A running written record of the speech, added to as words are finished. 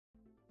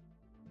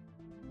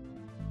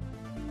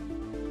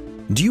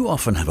Do you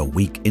often have a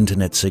weak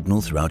internet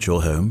signal throughout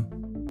your home?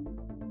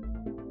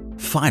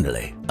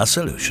 Finally, a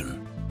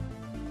solution.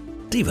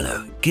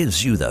 devolo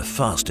gives you the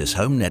fastest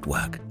home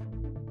network.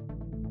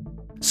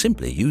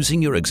 Simply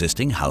using your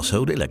existing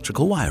household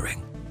electrical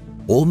wiring,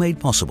 all made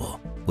possible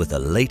with the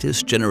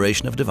latest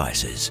generation of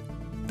devices,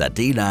 the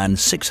dLAN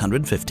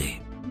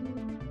 650.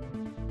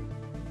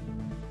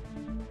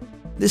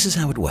 This is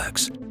how it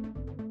works.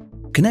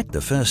 Connect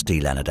the first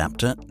dLAN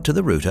adapter to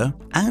the router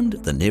and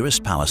the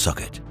nearest power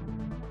socket.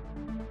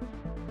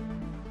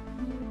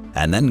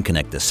 And then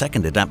connect the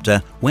second adapter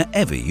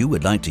wherever you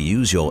would like to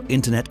use your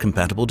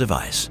internet-compatible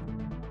device.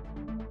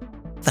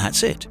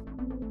 That's it.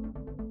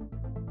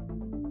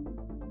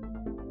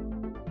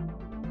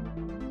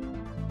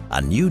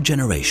 A new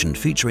generation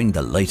featuring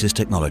the latest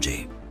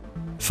technology.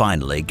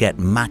 Finally, get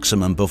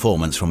maximum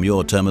performance from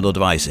your terminal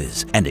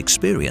devices and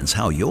experience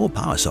how your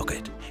power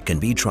socket can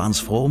be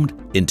transformed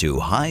into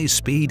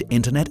high-speed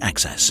internet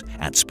access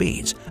at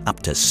speeds up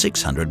to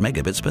 600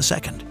 megabits per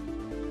second.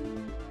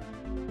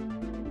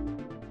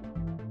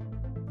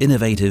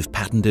 Innovative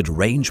patented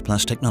Range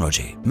Plus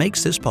technology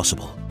makes this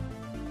possible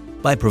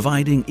by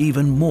providing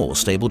even more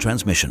stable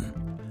transmission.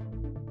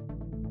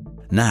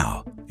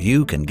 Now,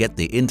 you can get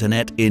the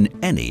internet in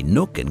any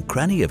nook and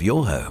cranny of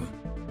your home.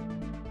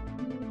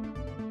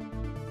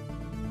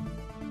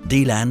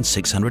 dLAN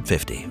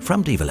 650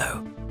 from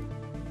devolo.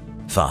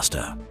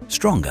 Faster,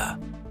 stronger,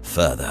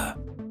 further.